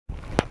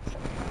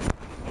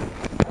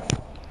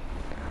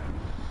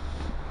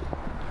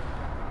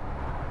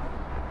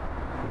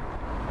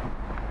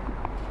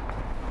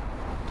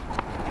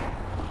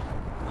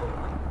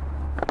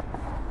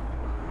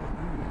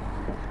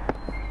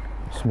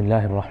بسم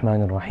الله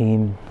الرحمن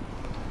الرحيم.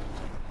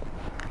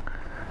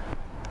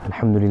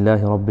 الحمد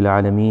لله رب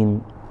العالمين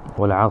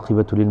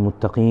والعاقبة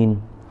للمتقين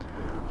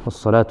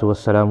والصلاة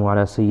والسلام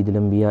على سيد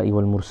الأنبياء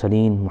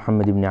والمرسلين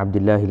محمد بن عبد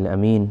الله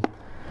الأمين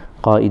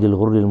قائد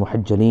الغر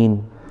المحجلين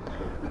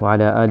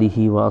وعلى آله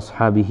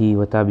وأصحابه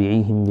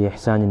وتابعيهم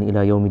بإحسان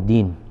إلى يوم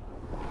الدين.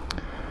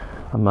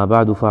 أما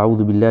بعد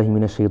فأعوذ بالله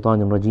من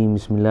الشيطان الرجيم.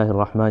 بسم الله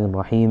الرحمن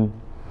الرحيم.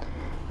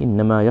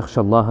 إنما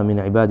يخشى الله من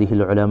عباده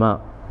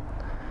العلماء.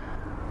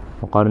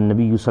 وقال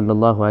النبي صلى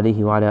الله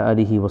عليه وعلى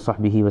آله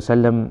وصحبه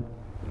وسلم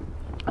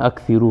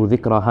أكثروا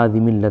ذكر هذه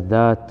من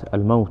لذات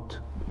الموت.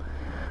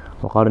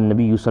 وقال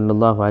النبي صلى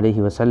الله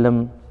عليه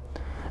وسلم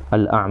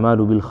الأعمال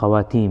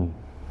بالخواتيم.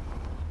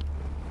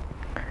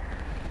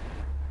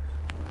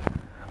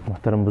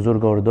 محترم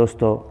बुजुर्ग और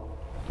दोस्तों,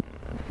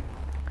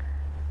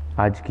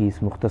 आज की इस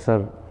मुख्तसर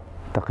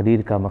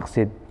तकरीर का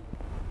मकसद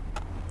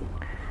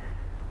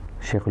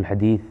शेख उल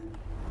हदीस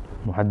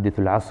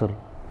मुहद्दिसुल असर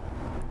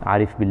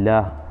आरिफ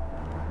बिल्लाह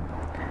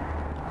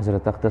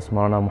हज़रत अक़दस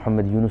मौलाना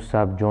मोहम्मद यूनुस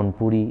साहब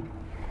जौनपुरी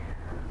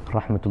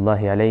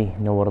रहमतुल्लाहि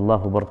अलैह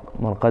नव्वरल्लाहु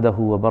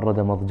मरक़दहु व बर्रद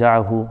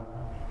मज़जअहु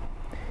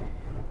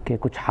के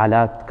कुछ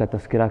हालात का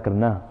तज़किरा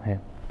करना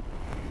है।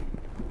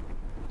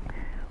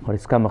 और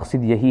इसका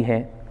मकसद यही है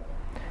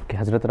कि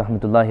हज़रत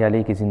रहमतुल्लाहि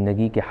अलैह की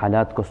ज़िंदगी के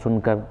हालात को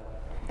सुनकर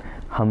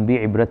हम भी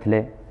इबरत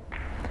लें,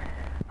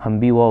 हम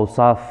भी वो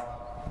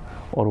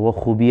औसाफ़ और वो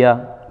ख़ूबियाँ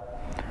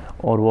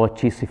और वो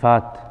अच्छी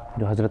सिफ़ात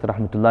जो हज़रत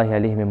रहमतुल्लाहि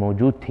अलैह में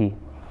मौजूद थी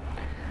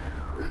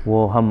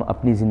वो हम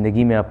अपनी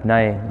ज़िंदगी में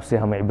अपनाएं, उससे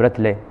हम इबरत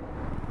लें।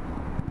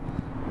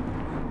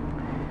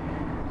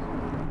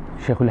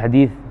 शेख उल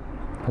हदीस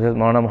हज़रत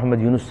मौलाना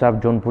मोहम्मद यूनुस साहब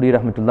जौनपुरी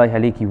रहमतुल्लाहि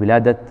अलैह की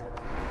विलादत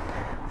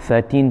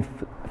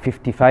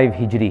 1355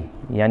 हिजरी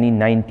यानी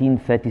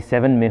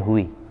 1937 में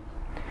हुई।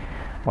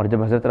 और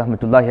जब हज़रत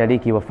रहमतुल्लाहि अलैह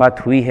की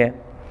वफ़ात हुई है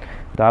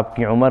तो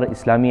आपकी उम्र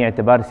इस्लामी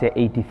एतबार से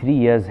 83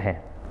 ईयर्स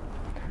है।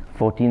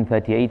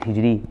 1438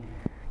 हिजरी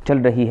चल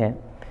रही है,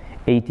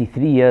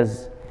 83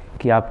 ईयर्स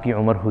की आपकी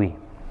उम्र हुई।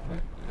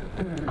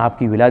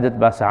 आपकी विलादत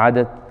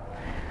बासआदत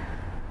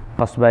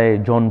कस्बा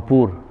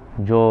जौनपुर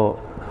जो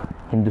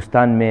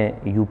हिंदुस्तान में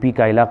यूपी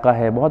का इलाका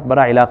है, बहुत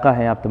बड़ा इलाका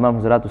है, आप तमाम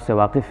हज़रात उससे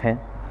वाकिफ़ हैं।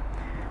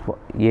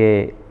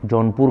 ये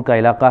जौनपुर का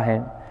इलाका है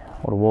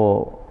और वो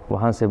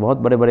वहाँ से बहुत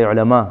बड़े बड़े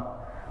उलमा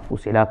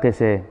उस इलाके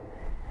से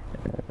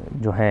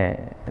जो हैं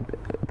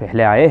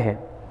पहले आए हैं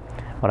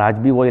और आज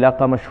भी वो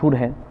इलाका मशहूर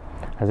है।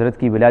 हज़रत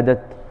की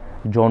विलादत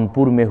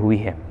जौनपुर में हुई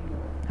है।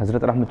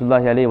 हज़रत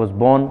रहमतुल्लाहि अलैह was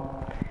born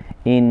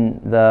in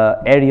the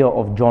area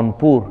of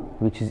Jaunpur,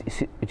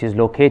 which is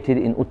located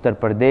in Uttar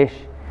Pradesh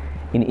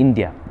in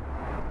India.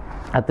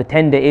 At the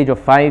tender age of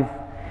 5,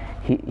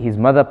 his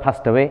mother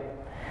passed away,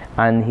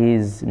 and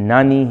his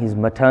nani, his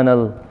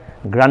maternal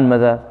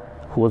grandmother,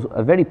 who was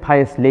a very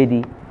pious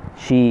lady,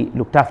 she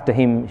looked after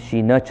him,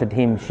 she nurtured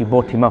him, she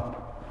brought him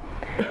up.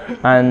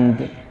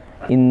 And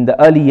in the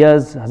early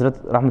years,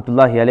 Hazrat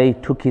Rahmatullahi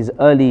alayhi took his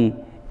early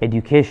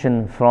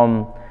education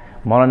from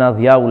Mawlana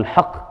Ziaul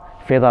Haq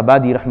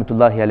Faidabadi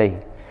Rahmatullahi alayhi.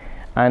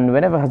 And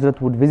whenever Hazrat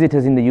would visit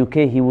us in the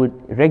UK, he would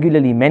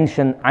regularly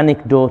mention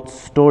anecdotes,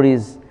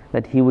 stories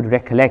that he would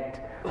recollect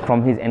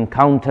from his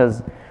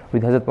encounters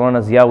with Hazrat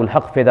Mawlana Ziaul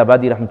Haq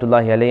Faidabadi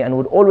Rahmatullahi alayhi, and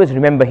would always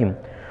remember him.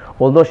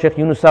 Although Shaykh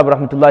Yunus Sahib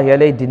Rahmatullahi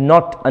alayhi did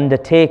not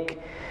undertake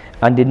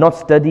and did not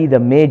study the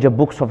major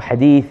books of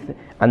hadith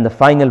and the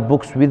final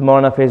books with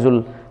Mawlana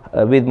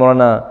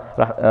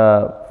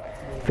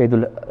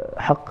Faidul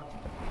Haq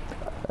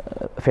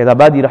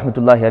Faidabadi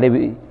Rahmatullahi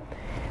alayhi,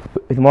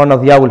 with Mawlana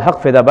Ziaul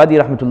Haq Faidabadi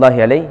Rahmatullahi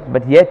alayhi,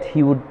 but yet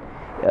he would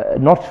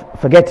not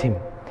forget him.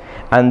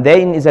 And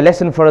therein is a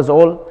lesson for us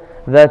all,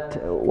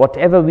 that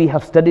whatever we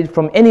have studied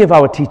from any of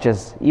our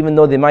teachers, even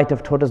though they might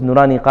have taught us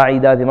Nurani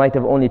Qaida, they might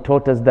have only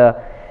taught us the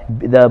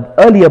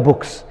earlier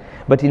books,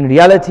 but in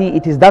reality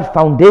it is that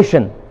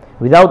foundation.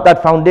 Without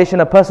that foundation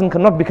a person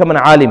cannot become an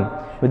alim.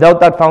 Without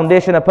that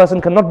foundation a person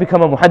cannot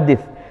become a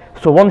muhaddith.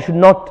 So one should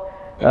not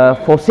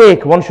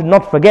forsake, one should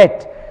not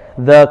forget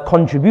the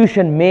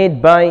contribution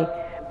made by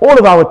all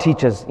of our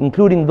teachers,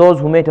 including those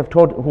who may have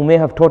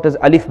taught us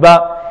Alif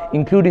Ba,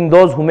 including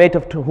those who may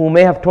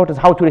have taught us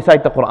how to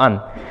recite the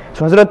Quran.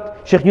 So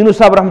Hazrat Shaykh Yunus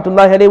Sahib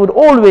Rahmatullahi alayhi would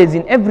always,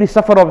 in every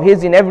safar of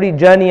his, in every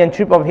journey and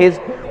trip of his,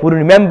 would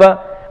remember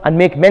and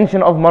make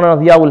mention of Mawlana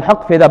Ziaul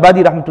Haq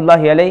Faidabadi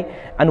Rahmatullahi alayhi,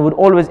 and would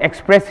always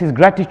express his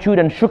gratitude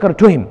and shukr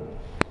to him.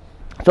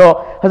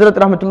 So Hazrat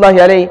Rahmatullahi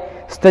alayhi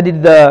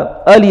studied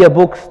the earlier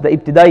books, the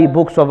Ibtidai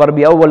books of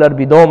Arbi Awwal,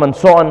 Arbi Dom and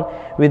so on,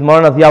 with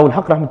Mawlana Ziaul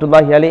Haq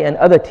Rahmatullahi alayhi and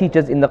other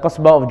teachers in the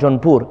Qasbah of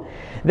Jaunpur.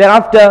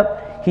 Thereafter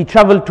he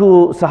travelled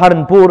to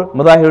Saharanpur,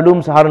 Madahir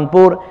Ulum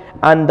Saharanpur,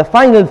 and the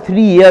final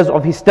 3 years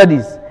of his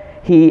studies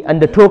he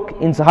undertook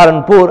in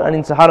Saharanpur, and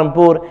in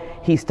Saharanpur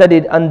he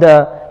studied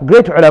under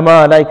great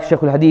ulama like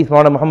Shaykh al-Hadith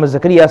Mawlana Muhammad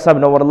Zakaria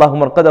Sahib Nawwarallahu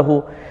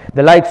Marqadahu,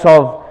 the likes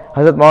of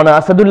Hazrat Mawlana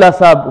Asadullah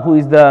Sahib, who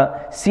is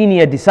the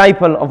senior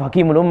disciple of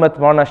Hakimul Ummat,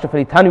 Mawlana Ashraf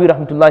Ali Thanwi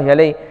Rahmatullahi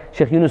alayhi.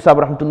 Shaykh Yunus Sahib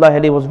Rahmatullahi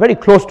alayhi was very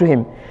close to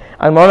him.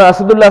 And Mawlana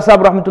Asadullah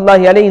Sahib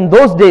Rahmatullahi alayhi in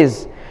those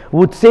days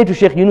would say to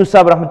Shaykh Yunus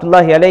Saheb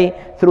rahmatullahi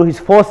alayhi through his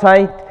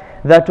foresight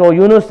that, "Oh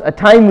Yunus, a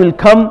time will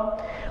come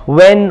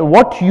when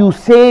what you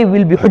say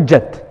will be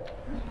hujjat.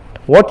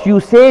 What you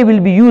say will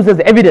be used as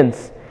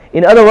evidence."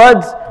 In other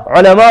words,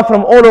 ulama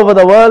from all over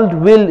the world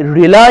will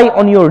rely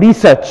on your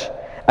research.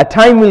 A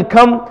time will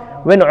come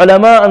when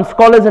ulama and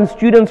scholars and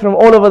students from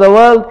all over the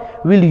world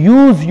will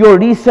use your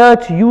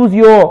research, use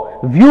your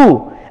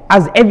view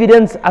as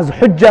evidence, as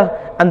hujjah,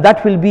 and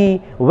that will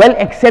be well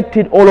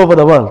accepted all over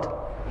the world.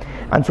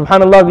 And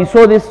subhanallah, we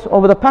saw this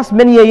over the past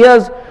many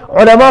years.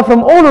 Ulama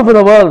from all over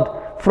the world,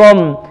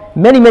 from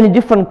many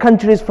different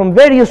countries, from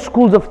various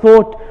schools of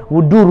thought,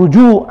 would do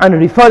ruju and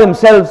refer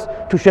themselves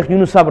to Shaykh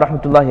Yunus Saheb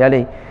rahmatullahi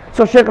alayhi.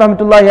 So Shaykh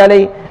rahmatullahi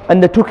alayhi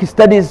undertook his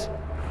studies,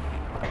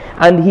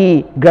 and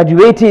he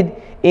graduated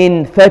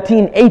in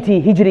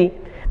 1380 Hijri,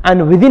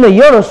 and within a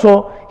year or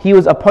so he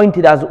was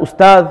appointed as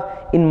Ustad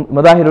in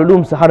Madahir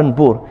Ulum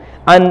Saharanpur.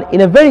 And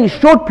in a very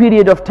short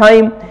period of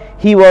time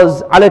he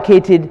was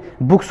allocated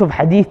books of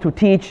hadith to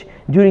teach.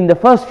 During the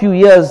first few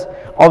years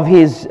of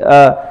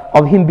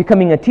him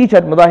becoming a teacher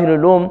at Madahir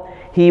Ulum,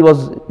 he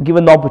was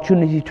given the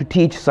opportunity to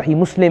teach Sahih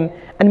Muslim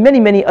and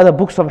many other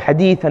books of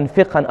hadith and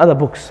fiqh and other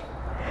books.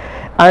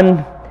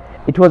 And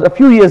it was a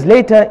few years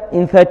later,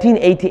 in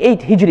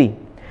 1388 Hijri,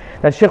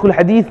 that Shaykh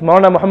al-Hadith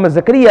Mawlana Muhammad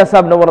Zakaria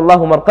Saheb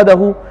Nawwarallahu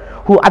Marqadahu,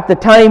 who at the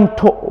time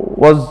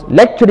was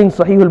lecturing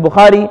Sahih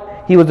al-Bukhari.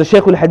 He was the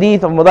Shaykh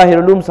al-Hadith of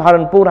Madahir Ulum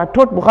Saharanpur, had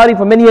taught Bukhari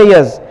for many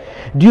years.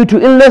 Due to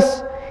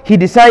illness, he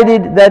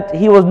decided that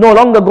he was no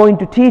longer going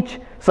to teach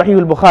Sahih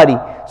al-Bukhari.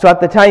 So at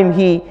the time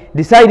he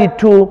decided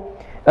to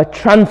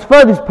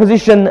transfer this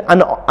position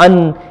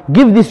and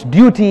give this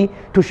duty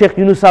to Shaykh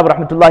Yunus Saheb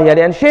rahmatullahi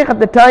alayhi. And Shaykh at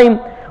the time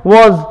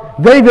was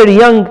very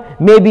young,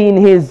 maybe in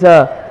his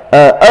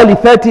early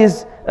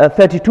 30s,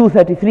 32,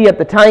 33 at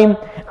the time,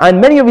 and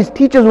many of his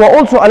teachers were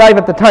also alive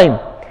at the time.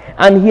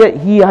 And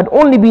he had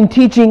only been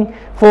teaching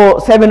for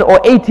 7 or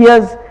 8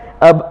 years,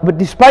 but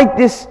despite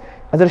this,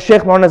 Hazrat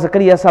Shaykh Mawlana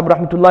Zakaria Saheb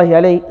rahmatullahi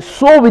alayhi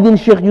saw within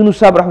Shaykh Yunus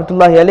Saheb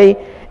rahmatullahi alayhi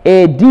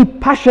a deep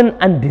passion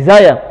and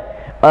desire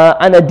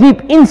and a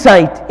deep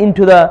insight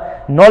into the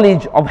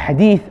knowledge of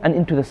hadith and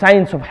into the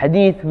science of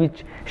hadith,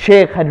 which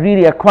Shaykh had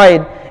really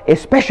acquired a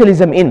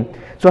specialism in.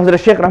 So Hazrat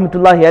Shaykh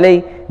rahmatullahi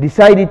alayhi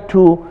decided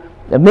to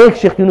make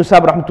Shaykh Yunus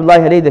Saheb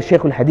rahmatullahi alayhi the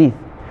Shaykh al-Hadith.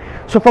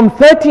 So from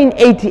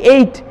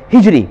 1388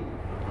 Hijri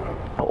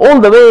all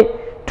the way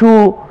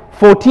to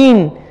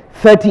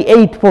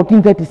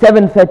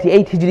 1437,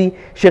 38 Hijri,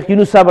 Shaykh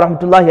Yunus Saheb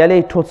rahmatullahi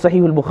alayhi taught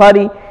Sahih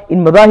al-Bukhari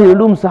in Madahir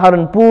Ulum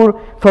Saharanpur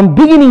from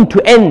beginning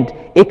to end,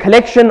 a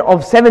collection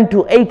of 7,000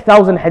 to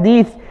 8,000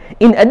 hadith,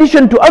 in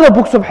addition to other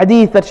books of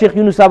hadith that Shaykh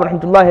Yunus Saheb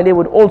rahmatullahi alayhi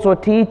would also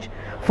teach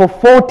for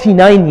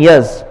 49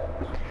 years.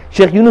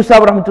 Shaykh Yunus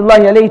Saheb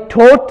rahmatullahi alayhi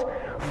taught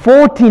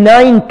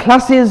 49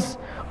 classes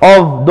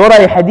of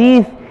Dora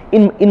Hadith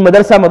in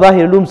Madrasa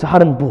Madahir Ulum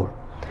Saharanpur.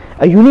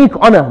 A unique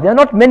honor. There are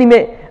not many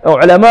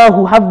ulama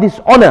who have this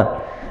honor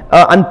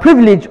and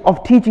privilege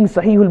of teaching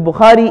Sahih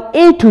al-Bukhari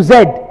A to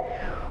Z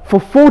for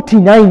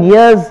 49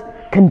 years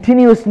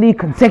continuously,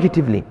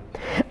 consecutively.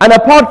 And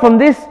apart from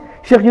this,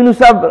 Shaykh Yunus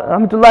Saheb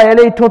rahmatullahi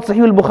alayhi taught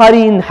Sahih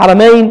al-Bukhari in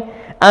Haramain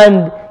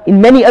and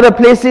in many other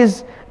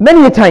places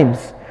many a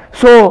times.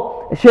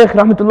 So Shaykh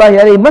rahmatullahi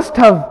alayhi must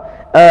have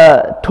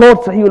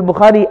taught Sahih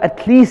al-Bukhari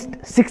at least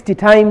 60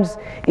 times,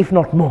 if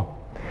not more.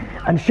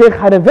 And Shaykh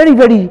had a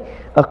very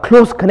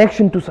close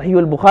connection to Sahih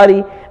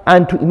al-Bukhari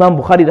and to Imam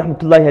Bukhari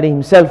rahmatullahi alayhi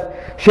himself.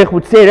 Shaykh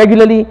would say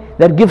regularly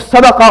that give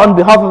sadaqah on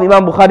behalf of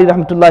Imam Bukhari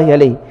rahmatullahi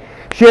alayhi.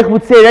 Shaykh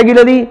would say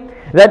regularly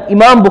that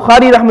Imam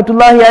Bukhari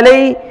rahmatullahi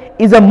alayhi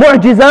is a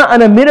mu'jiza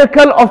and a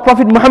miracle of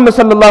Prophet Muhammad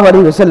sallallahu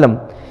alayhi wa sallam.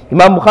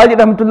 Imam Bukhari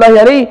rahmatullahi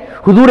alayhi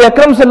Huzur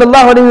Akram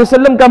sallallahu alayhi wa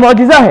sallam ka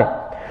mu'jiza hai.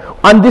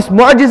 And this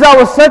mu'jiza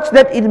was such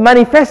that it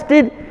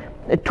manifested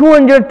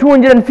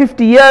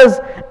 250 years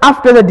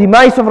after the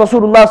demise of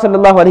Rasulullah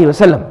sallallahu alayhi wa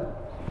sallam.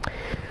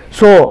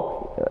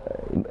 So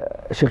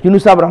Shaykh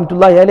Yunus Saheb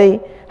rahmatullahi alayhi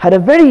had a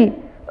very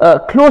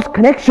close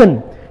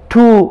connection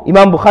to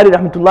Imam Bukhari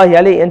rahmatullahi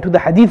alayhi and to the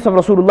hadiths of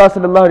Rasulullah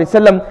sallallahu alayhi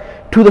wa sallam,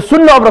 to the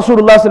sunnah of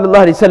Rasulullah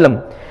sallallahu alayhi wa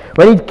sallam.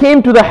 When it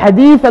came to the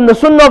hadith and the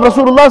sunnah of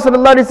Rasulullah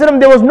sallallahu alayhi wa sallam,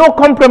 there was no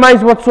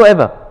compromise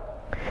whatsoever.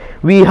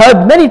 We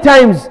heard many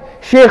times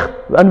Shaykh,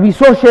 and we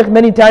saw Shaykh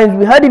many times,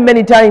 we heard him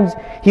many times,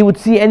 he would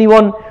see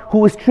anyone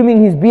who is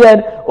trimming his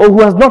beard or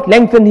who has not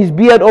lengthened his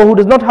beard or who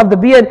does not have the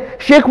beard,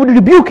 Shaykh would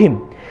rebuke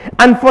him.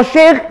 And for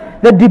Shaykh,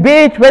 the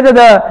debate whether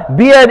the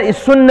beard is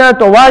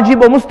sunnat or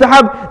wajib or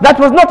mustahab, that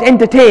was not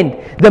entertained.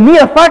 The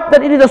mere fact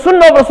that it is a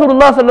sunnah of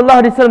Rasulullah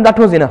sallallahu alaihi wasallam, that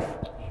was enough.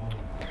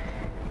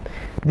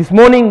 This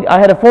morning I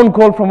had a phone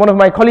call from one of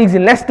my colleagues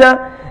in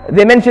Leicester.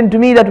 They mentioned to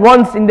me that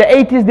once in the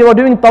 80s they were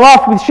doing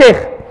tawaf with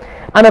Shaykh,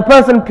 and a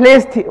person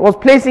was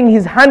placing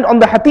his hand on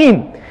the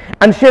hatim,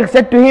 and Shaykh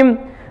said to him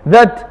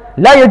that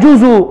لا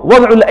يجوز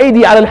وضع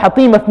الأيدي على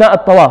الحطيم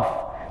أثناء الطواف,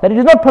 that it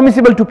is not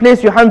permissible to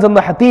place your hands on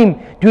the hatim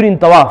during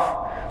tawaf.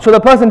 So the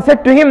person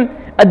said to him,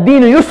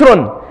 ad-deen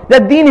yusrun,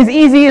 that deen is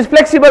easy, is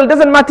flexible,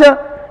 doesn't matter,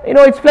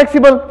 it's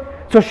flexible.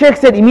 So Shaykh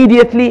said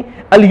immediately,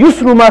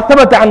 al-yusru ma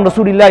thabata an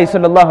Rasulillahi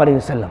sallallahu alayhi wa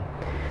sallam,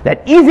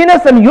 That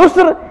easiness and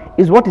yusr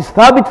is what is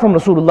thabit from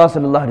Rasulullah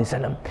sallallahu alaihi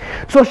wasallam.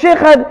 So Shaykh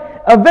had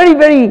a very,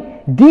 very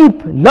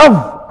deep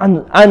love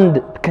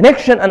and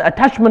connection and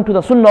attachment to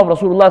the sunnah of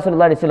Rasulullah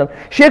sallallahu alaihi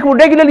wasallam. Shaykh would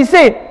regularly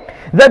say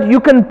that you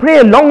can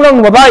pray long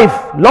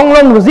wadaif, long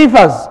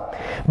wazifas,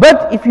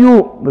 but if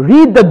you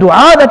read the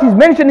dua that is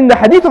mentioned in the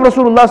hadith of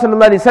Rasulullah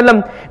sallallahu alaihi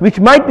wasallam, which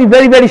might be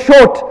very, very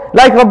short,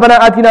 like Rabbana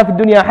atina fid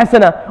dunya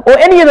hasana, or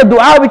any other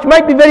dua which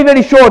might be very,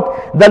 very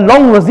short, the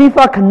long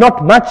wazifa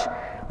cannot match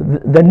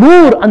the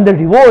nur and the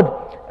reward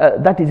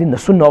that is in the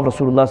sunnah of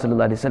Rasulullah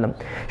sallallahu alaihi wasallam.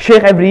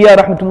 Shaykh every year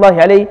rahmatullahi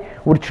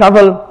alayhi would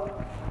travel.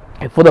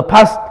 For the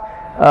past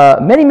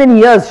many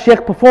years,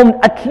 Shaykh performed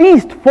at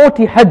least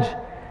 40 hajj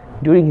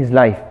during his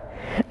life,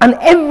 and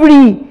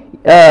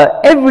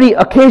every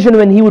occasion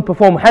when he would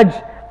perform hajj,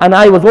 and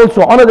I was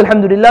also honored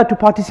alhamdulillah to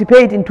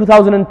participate in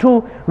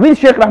 2002 with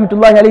Shaykh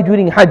rahmatullahi alayhi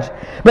during hajj.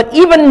 But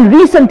even in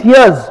recent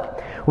years,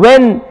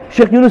 when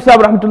Shaykh Yunus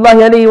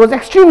rahmatullahi alayhi was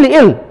extremely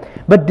ill,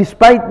 but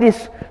despite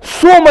this,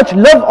 so much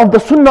love of the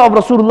sunnah of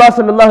Rasulullah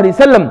sallallahu alaihi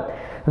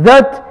wasallam,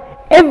 that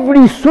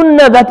every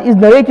sunnah that is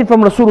narrated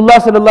from Rasulullah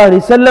sallallahu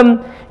alaihi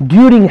wasallam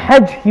during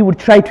hajj, he would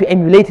try to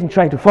emulate and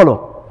try to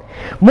follow.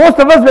 Most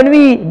of us, when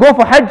we go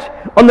for hajj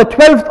on the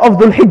 12th of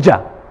Dhul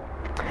Hijjah,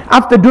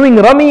 after doing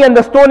Rami and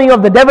the stoning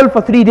of the devil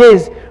for 3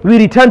 days, we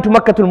return to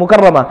Makkatul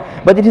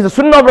Mukarramah. But it is a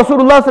sunnah of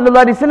Rasulullah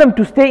sallallahu alaihi wasallam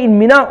to stay in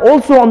Mina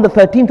also on the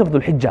 13th of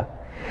Dhul Hijjah.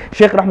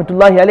 Shaykh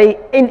rahmatullahi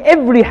alayhi, in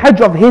every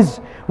hajj of his,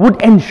 would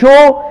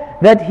ensure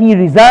that he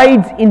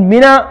resides in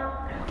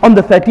Mina on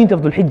the 13th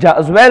of Dhul Hijjah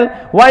as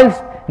well,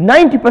 whilst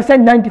 90%,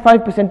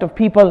 95% of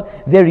people,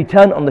 they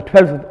return on the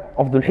 12th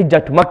of Dhul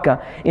Hijjah to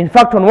Makkah. In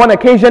fact, on one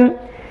occasion,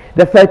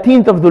 the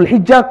 13th of Dhul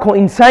Hijjah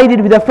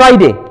coincided with a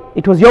Friday.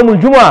 It was Yawmul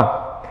Jumu'ah.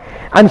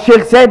 And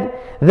Shaykh said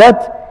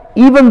that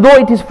even though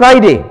it is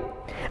Friday,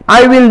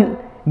 I will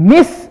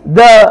miss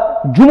the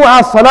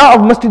Jumu'ah Salah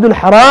of Masjidul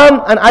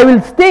Haram and I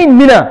will stay in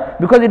Mina,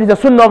 because it is a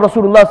sunnah of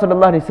Rasulullah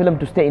sallallahu alaihi wasallam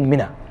to stay in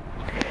Mina.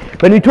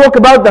 When we talk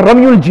about the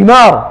Ramyul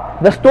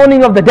Jimar, the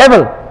stoning of the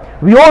devil,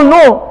 we all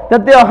know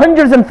that there are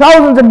hundreds and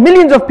thousands and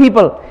millions of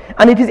people,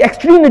 and it is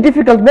extremely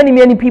difficult.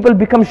 Many people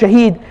become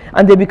shaheed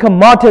and they become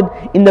martyred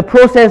in the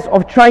process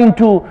of trying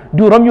to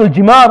do Ramyul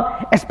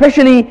Jimar,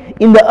 especially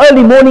in the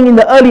early morning, in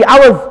the early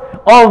hours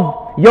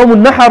of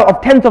Yawmul Nahar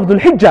of 10th of Dhul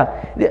Hijjah.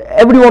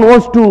 Everyone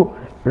wants to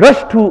rush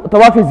to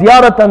Tawaf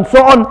Ziyarat and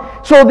so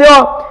on. So there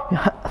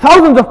are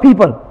thousands of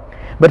people.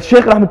 But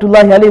Shaykh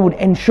rahmatullahi alayhi would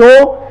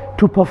ensure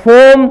to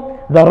perform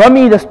the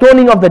Rami, the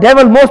stoning of the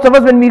devil. Most of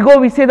us, when we go,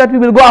 we say that we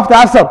will go after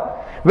Asr,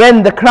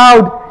 when the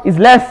crowd is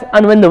less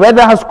and when the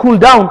weather has cooled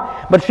down.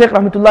 But Shaykh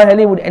rahmatullahi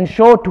alayhi would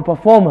ensure to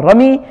perform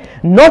Rami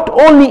not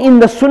only in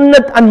the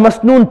Sunnat and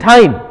Masnoon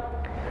time,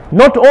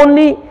 not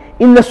only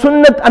in the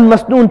Sunnat and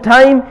Masnoon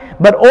time,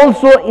 but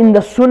also in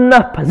the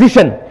Sunnah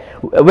position,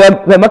 where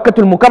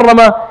Makkatul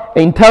Mukarramah,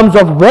 in terms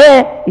of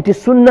where it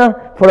is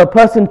Sunnah for a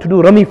person to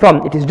do Rami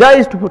from. It is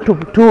jais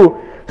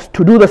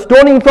to do the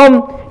stoning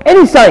from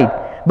any side.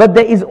 But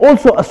there is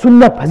also a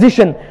sunnah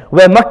position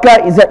where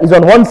Makkah is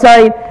on one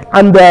side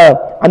and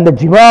the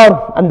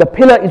jimar and the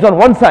pillar is on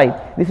one side.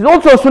 This is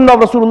also a sunnah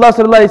of Rasulullah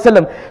sallallahu alaihi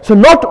wasallam. So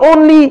not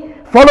only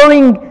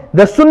following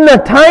the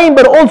sunnah time,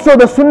 but also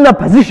the sunnah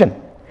position.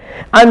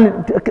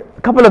 And a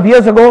couple of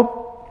years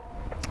ago,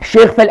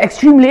 Shaykh fell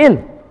extremely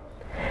ill,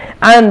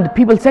 and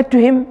people said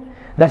to him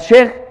that,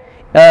 Shaykh,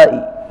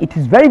 it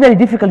is very, very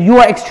difficult. You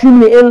are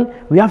extremely ill.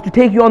 We have to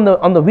take you on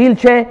the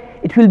wheelchair.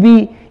 It will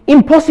be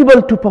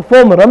impossible to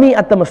perform Rami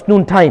at the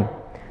Masnoon time.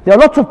 There are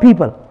lots of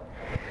people.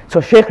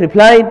 So Shaykh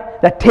replied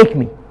that, take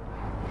me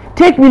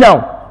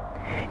now.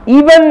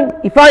 Even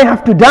if I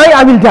have to die,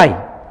 I will die,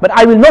 but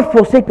I will not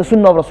forsake the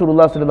sunnah of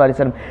Rasulullah sallallahu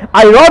alaihi wasallam.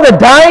 I rather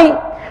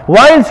die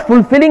whilst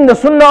fulfilling the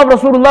sunnah of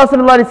Rasulullah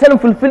sallallahu alaihi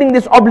wasallam, fulfilling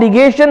this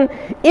obligation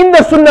in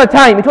the sunnah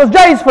time. It was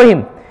jais for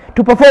him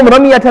to perform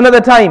Rami at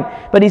another time,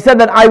 but he said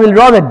that I will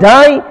rather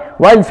die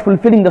whilst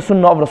fulfilling the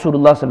sunnah of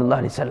Rasulullah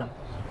sallallahu alaihi wasallam.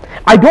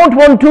 I don't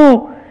want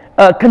to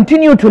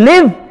continue to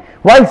live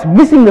whilst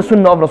missing the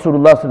sunnah of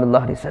Rasulullah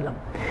sallallahu alaihi wasallam.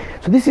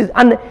 So this is,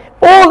 and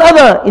all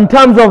other, in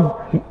terms of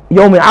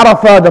Yawm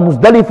Arafah, the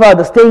Muzdalifah,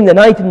 the staying the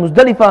night in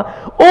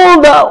Muzdalifah,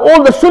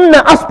 all the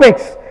sunnah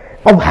aspects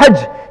of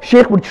Hajj,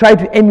 Shaykh would try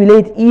to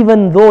emulate,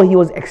 even though he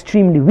was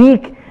extremely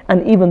weak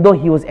and even though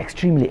he was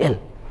extremely ill.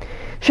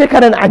 Shaykh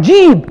had an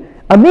ajib,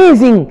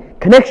 amazing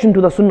connection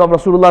to the sunnah of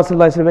Rasulullah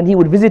sallallahu alaihi wasallam. When he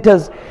would visit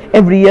us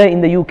every year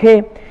in the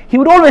UK, he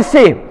would always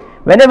say,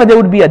 whenever there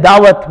would be a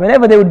dawat,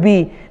 whenever there would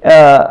be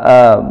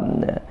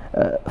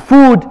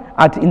food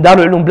in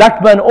Darul Uloom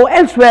Blackburn or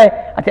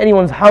elsewhere at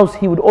anyone's house,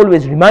 he would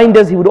always remind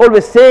us, he would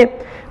always say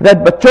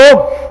that,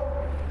 Bacho,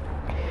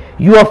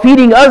 you are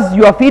feeding us,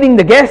 you are feeding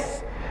the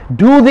guests,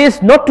 do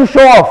this not to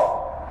show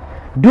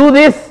off, do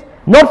this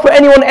not for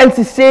anyone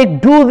else's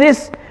sake, do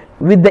this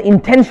with the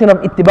intention of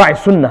ittiba'i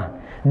sunnah.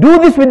 Do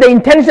this with the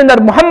intention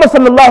that Muhammad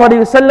sallallahu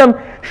alaihi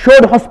wasallam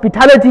showed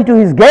hospitality to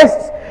his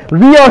guests.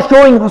 We are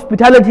showing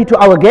hospitality to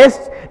our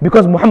guests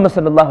because Muhammad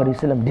sallallahu alaihi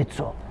wasallam did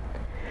so.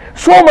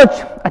 So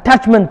much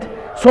attachment,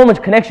 so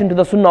much connection to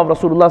the sunnah of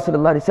Rasulullah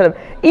sallallahu alaihi wasallam,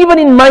 even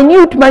in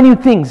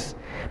minute things.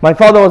 My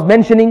father was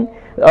mentioning,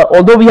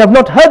 although we have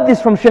not heard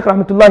this from Shaykh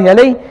rahmatullahi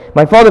alayhi,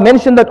 my father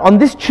mentioned that on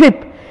this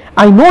trip,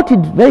 I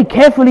noted very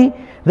carefully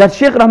that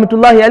Shaykh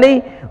rahmatullahi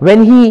alayhi,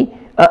 when he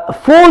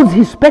folds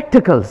his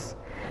spectacles,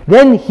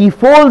 then he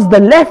folds the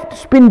left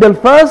spindle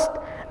first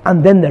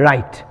and then the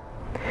right.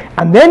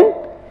 And then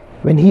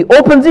when he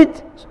opens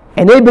it,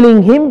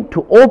 enabling him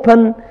to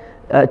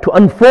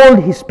unfold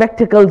his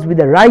spectacles with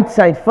the right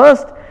side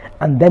first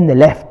and then the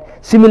left.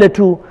 Similar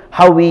to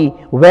how we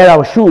wear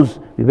our shoes.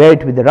 We wear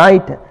it with the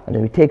right and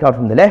then we take out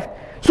from the left.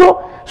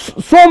 So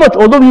much,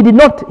 although we did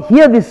not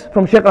hear this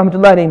from Shaykh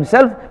rahmatullahi alayhi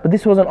himself, but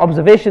this was an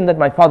observation that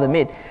my father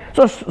made.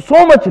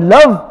 So much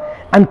love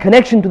and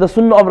connection to the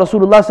sunnah of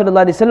Rasulullah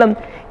sallallahu alaihi wasallam,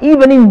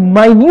 even in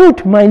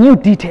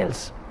minute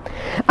details.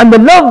 And the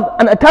love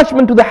and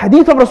attachment to the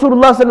hadith of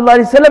Rasulullah sallallahu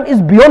alaihi wasallam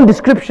is beyond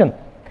description.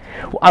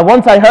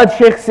 Once I heard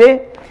Shaykh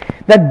say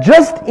that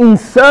just in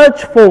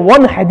search for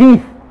one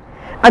hadith,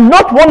 and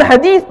not one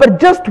hadith but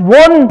just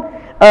one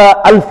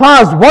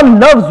alfaz, one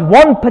loves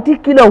one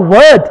particular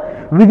word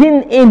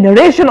within a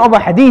narration of a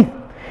hadith.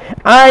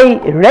 I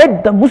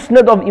read the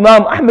Musnad of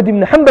Imam Ahmad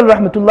ibn Hanbal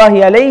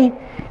rahmatullahi alayhi.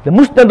 The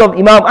Musnad of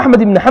Imam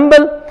Ahmad ibn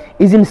Hanbal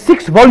is in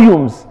 6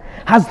 volumes,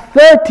 has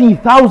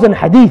 30,000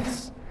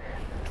 hadiths.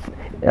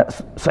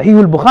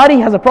 Sahih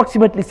al-Bukhari has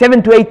approximately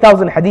 7,000 to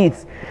 8,000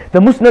 hadiths. The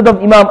Musnad of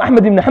Imam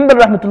Ahmad ibn Hanbal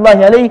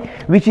rahmatullahi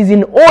alayhi, which is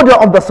in order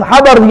of the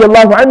Sahaba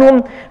radiyallahu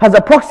anhum, has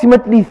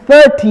approximately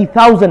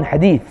 30,000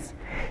 hadiths.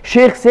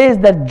 Shaykh says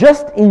that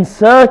just in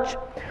search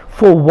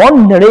for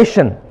one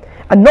narration,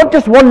 and not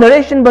just one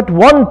narration but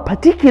one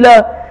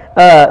particular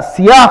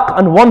siyaq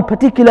and one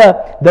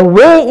particular, the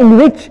way in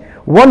which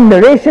one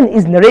narration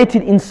is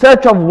narrated in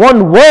search of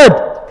one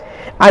word.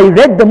 I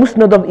read the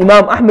Musnad of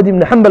Imam Ahmad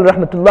ibn Hanbal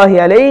rahmatullahi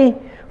alayhi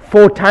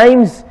 4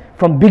 times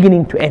from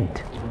beginning to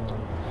end.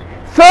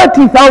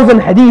 30,000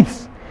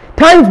 hadiths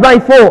times by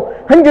 4,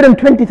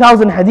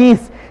 120,000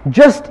 hadiths,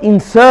 just in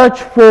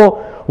search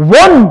for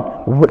one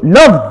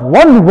love,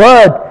 one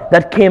word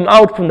that came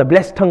out from the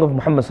blessed tongue of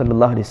Muhammad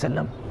sallallahu alaihi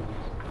wasallam.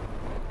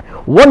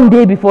 One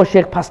day before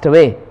Shaykh passed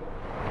away,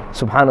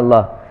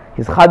 subhanallah,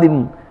 his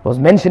khadim was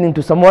mentioning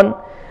to someone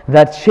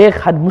that Shaykh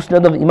had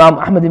Musnad of Imam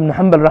Ahmad ibn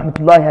Hanbal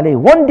rahmatullahi alayhi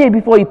one day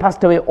before he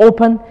passed away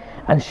open,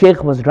 and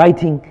Shaykh was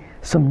writing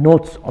some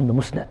notes on the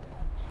Musnad,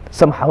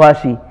 some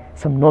hawashi,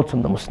 some notes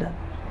on the Musnad.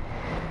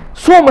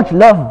 So much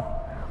love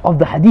of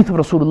the hadith of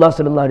Rasulullah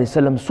sallallahu alaihi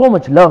wasallam, so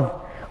much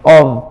love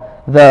of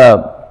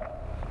the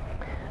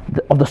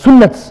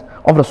sunnats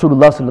of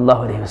Rasulullah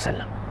sallallahu alaihi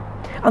wasallam.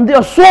 And there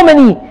are so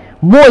many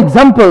more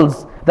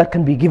examples that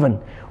can be given.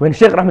 When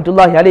Shaykh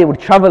rahmatullahi alayhi would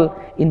travel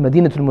in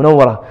Madinatul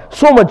Munawwara,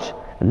 so much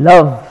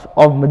love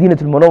of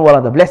Madinatul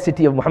Munawwara, the blessed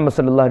city of Muhammad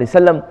sallallahu alaihi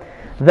wasallam,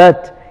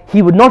 that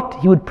he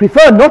would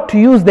prefer not to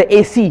use the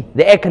AC,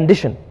 the air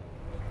condition.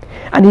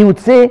 And he would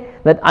say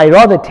that I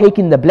rather take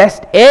in the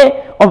blessed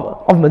air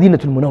of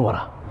Madinatul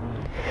Munawwara.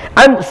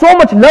 And so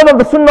much love of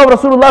the sunnah of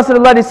Rasulullah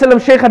sallallahu alaihi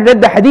wasallam, Shaykh had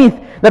read the hadith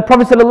that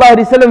Prophet sallallahu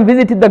alaihi wasallam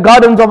visited the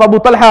gardens of Abu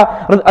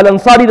Talha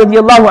al-Ansari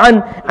radiyallahu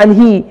an, and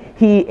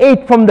he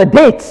ate from the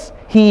dates.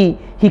 He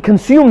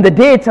consumed the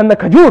dates and the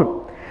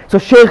khajur. So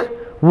Shaykh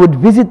would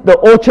visit the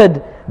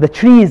orchard, the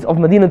trees of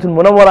Madinatul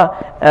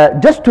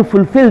Munawwara, just to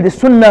fulfill the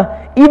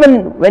sunnah.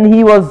 Even when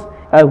he was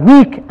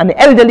weak and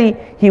elderly,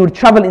 he would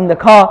travel in the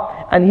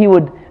car and he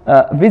would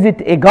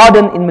visit a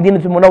garden in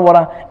Madinatul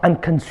Munawwara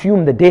and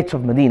consume the dates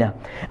of Medina.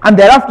 And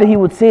thereafter he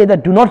would say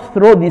that do not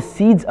throw these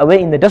seeds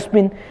away in the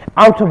dustbin.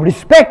 Out of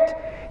respect,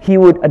 he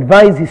would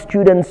advise his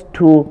students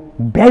to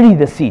bury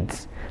the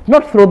seeds,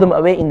 not throw them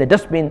away in the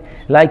dustbin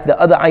like the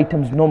other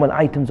items, normal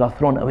items, are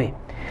thrown away.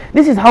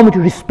 This is how much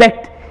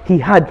respect he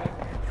had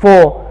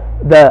for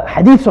the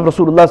hadiths of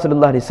Rasulullah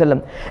sallallahu alaihi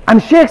wasallam.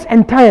 And Shaykh's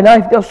entire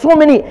life, there are so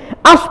many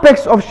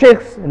aspects of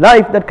Shaykh's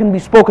life that can be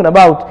spoken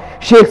about.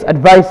 Shaykh's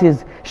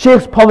advices,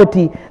 Shaykh's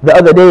poverty. The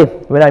other day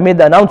when I made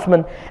the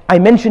announcement, I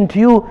mentioned to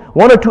you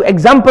 1 or 2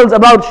 examples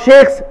about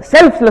Shaykh's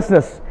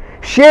selflessness,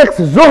 Shaykh's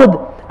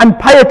zuhd and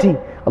piety.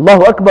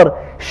 Allahu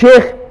Akbar.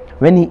 Shaykh,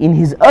 when in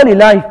his early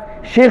life,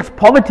 Shaykh's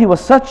poverty was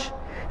such,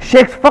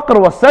 Shaykh's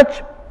faqr was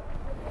such.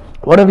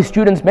 One of his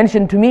students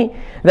mentioned to me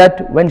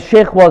that when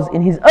Shaykh was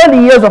in his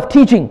early years of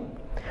teaching,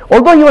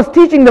 although he was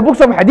teaching the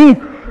books of hadith,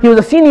 he was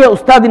a senior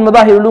ustad in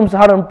Madahir Ulum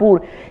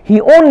Saharanpur,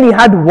 he only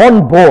had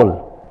one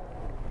bowl.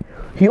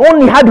 He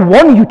only had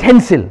one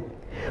utensil.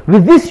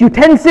 With this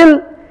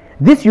utensil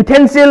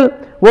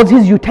was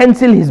his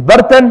utensil, his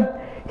bartan,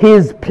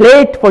 his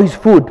plate for his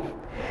food.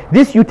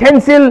 This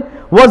utensil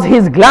was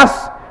his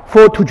glass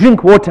to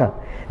drink water.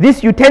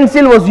 This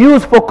utensil was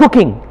used for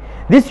cooking.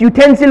 This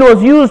utensil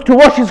was used to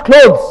wash his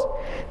clothes.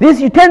 This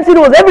utensil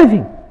was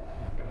everything.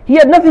 He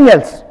had nothing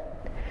else.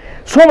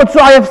 So much so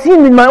I have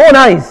seen with my own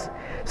eyes,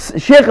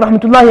 Shaykh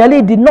rahmatullahi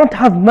alayhi did not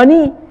have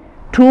money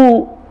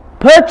to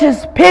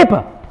purchase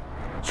paper.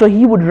 So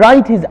he would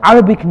write his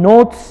Arabic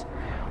notes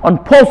on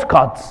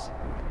postcards,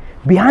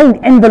 behind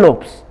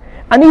envelopes.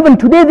 And even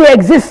today they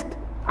exist.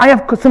 I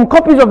have some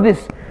copies of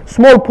this.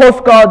 Small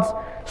postcards,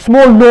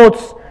 small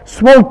notes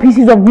small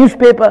pieces of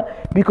newspaper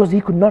because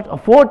he could not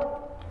afford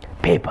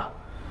paper.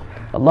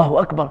 Allahu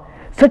Akbar.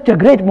 Such a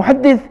great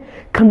muhaddith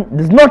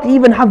does not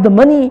even have the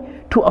money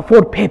to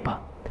afford paper,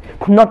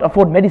 could not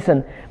afford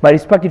medicine. My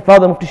respected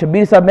father Mufti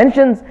Shabbir Saheb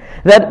mentions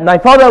that my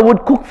father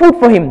would cook food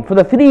for him for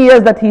the 3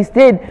 years that he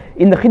stayed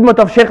in the khidmat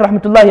of Shaykh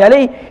rahmatullahi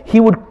alayhi. He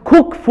would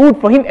cook food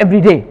for him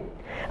every day.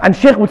 And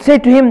Shaykh would say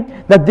to him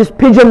that this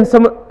pigeon,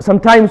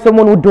 sometimes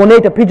someone would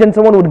donate a pigeon,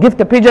 someone would gift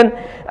a pigeon,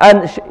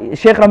 and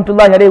Shaykh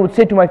rahmatullahi alayhi would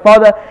say to my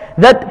father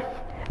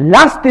that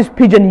last this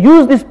pigeon,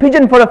 use this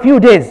pigeon for a few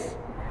days.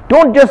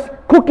 Don't just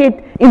cook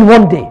it in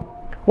one day.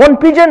 One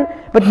pigeon,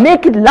 but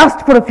make it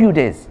last for a few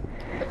days.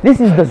 This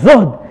is the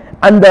zuhd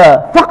and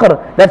the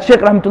faqr that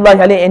Shaykh rahmatullahi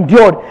alayhi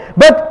endured.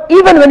 But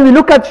even when we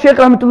look at Shaykh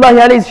rahmatullahi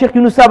alayhi, Shaykh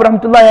Yunus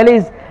rahmatullahi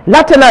alayhi's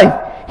latter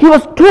life, he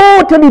was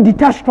totally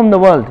detached from the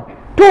world.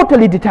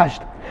 Totally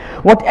detached.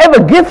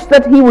 Whatever gifts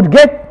that he would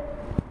get,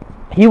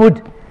 he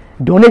would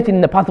donate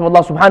in the path of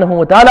Allah subhanahu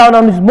wa ta'ala. And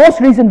on his most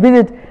recent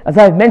visit, as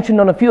I have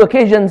mentioned on a few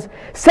occasions,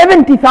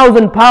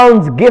 70,000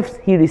 pounds gifts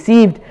he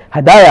received,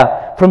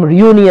 hadaya, from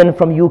reunion,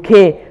 from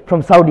UK,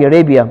 from Saudi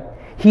Arabia.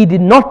 He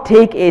did not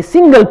take a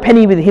single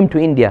penny with him to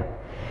India.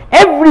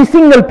 Every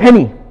single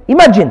penny.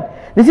 Imagine,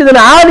 this is an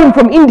alim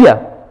from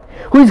India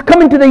who is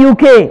coming to the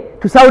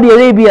UK, to Saudi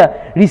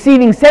Arabia,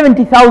 receiving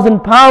 70,000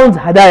 pounds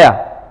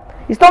hadaya.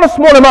 It's not a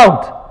small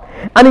amount.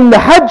 And in the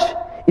Hajj,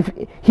 if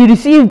he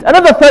received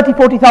another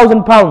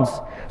 40,000 pounds.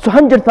 So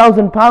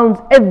 100,000 pounds,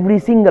 every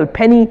single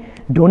penny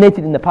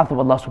donated in the path of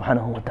Allah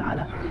subhanahu wa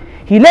ta'ala.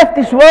 He left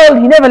this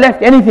world, he never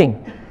left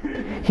anything.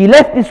 He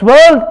left this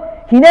world,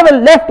 he never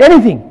left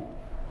anything.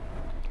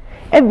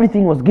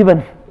 Everything was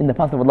given in the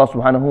path of Allah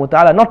subhanahu wa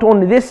ta'ala. Not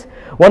only this,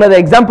 one of the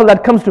example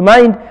that comes to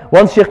mind,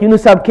 once Shaykh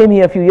Yunus came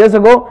here a few years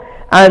ago,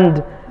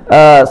 and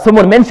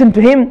someone mentioned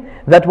to him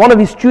that one of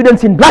his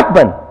students in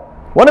Blackburn,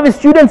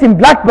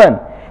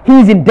 he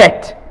is in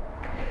debt.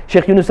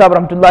 Shaykh Yunus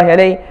rahmatullahi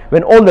alayhi,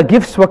 when all the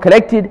gifts were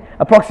collected,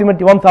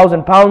 approximately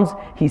 1,000 pounds,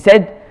 he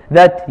said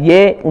that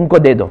ye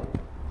unko de do.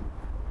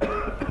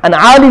 An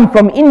alim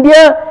from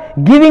India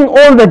giving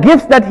all the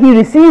gifts that he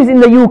receives in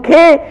the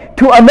UK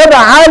to another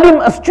alim,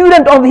 a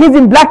student of his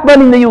in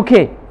Blackburn in the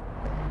UK.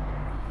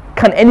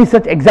 Can any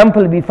such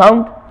example be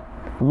found?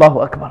 Allahu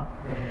Akbar.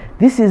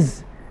 This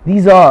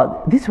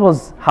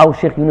was how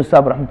Shaykh Yunus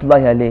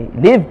rahmatullahi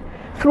alayhi lived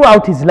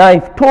throughout his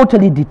life,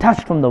 totally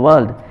detached from the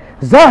world.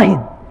 Zahid.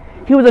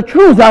 He was a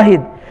true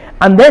Zahid.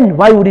 And then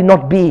why would it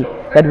not be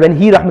that when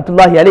he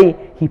rahmatullahi alayhi,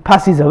 he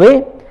passes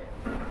away,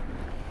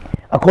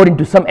 according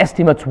to some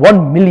estimates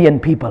 1 million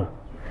people,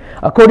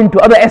 according to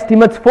other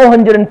estimates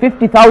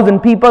 450,000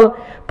 people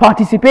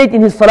participate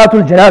in his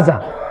Salatul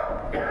Janazah.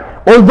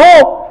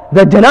 Although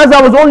the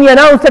Janazah was only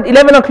announced at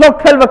 11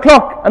 o'clock, 12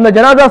 o'clock, and the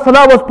Janazah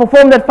Salah was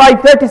performed at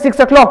 5:30, 6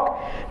 o'clock,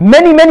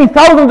 many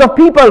thousands of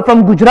people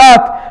from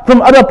Gujarat,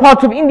 from other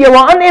parts of India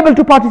were unable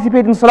to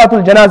participate in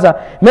Salatul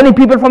Janazah. Many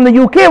people from the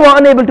UK were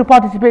unable to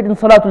participate in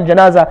Salatul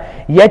Janazah.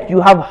 Yet you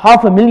have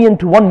 500,000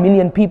 to 1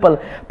 million people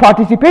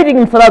participating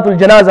in Salatul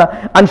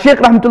Janazah. And Shaykh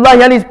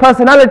rahmatullahi alayhi's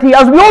personality,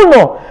 as we all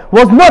know,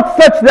 was not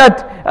such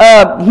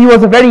that he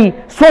was a very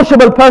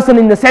sociable person,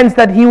 in the sense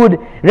that he would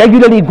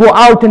regularly go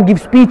out and give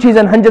speeches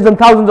and hundreds and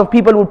thousands of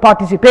people would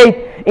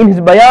participate in his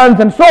bayans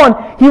and so on.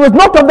 He was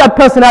not of that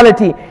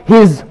personality.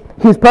 His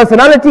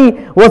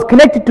personality was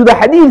connected to the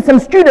hadiths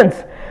and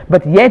students,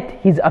 but yet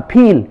his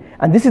appeal,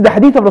 and this is the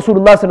hadith of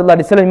Rasulullah sallallahu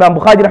alaihi wasallam, Imam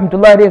Bukhari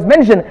rahmatullahi alayhi has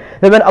mentioned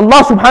that when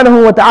Allah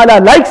subhanahu wa ta'ala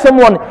likes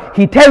someone,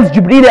 he tells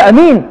Jibreel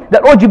Ameen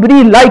that, oh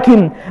Jibreel, like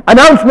him.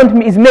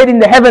 Announcement is made in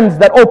the heavens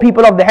that, oh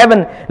people of the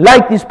heaven,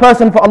 like this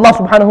person, for Allah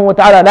subhanahu wa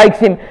ta'ala likes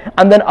him.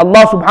 And then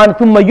Allah subhanahu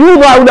ثُمَّ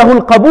يُوضَعُ لَهُ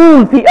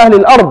الْقَبُولِ فِي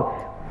أَهْلِ الْأَرْضِ.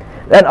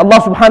 Then Allah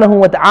subhanahu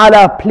wa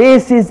ta'ala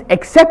places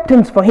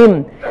acceptance for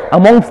him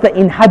amongst the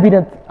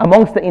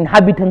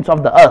inhabitants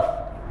of the earth.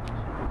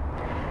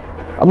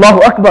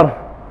 Allahu Akbar.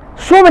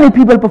 So many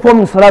people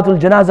performing Salatul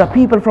Janazah,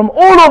 people from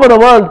all over the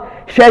world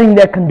sharing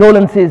their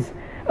condolences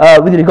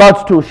with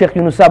regards to Shaykh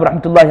Yunus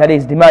rahmatullahi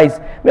alayhi's demise.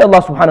 May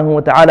Allah subhanahu wa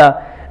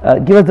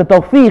ta'ala give us the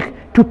tawfiq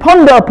to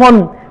ponder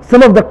upon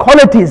some of the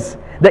qualities,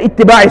 the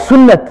ittiba'i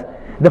sunnat,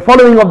 the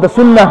following of the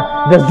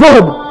sunnah, the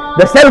zuhd,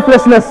 the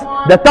selflessness,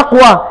 the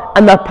taqwa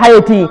and the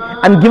piety,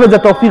 and give us the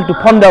tawfiq to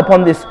ponder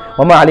upon this.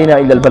 وَمَا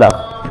عَلَيْنَا إِلَّا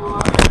الْبَلَاغُ.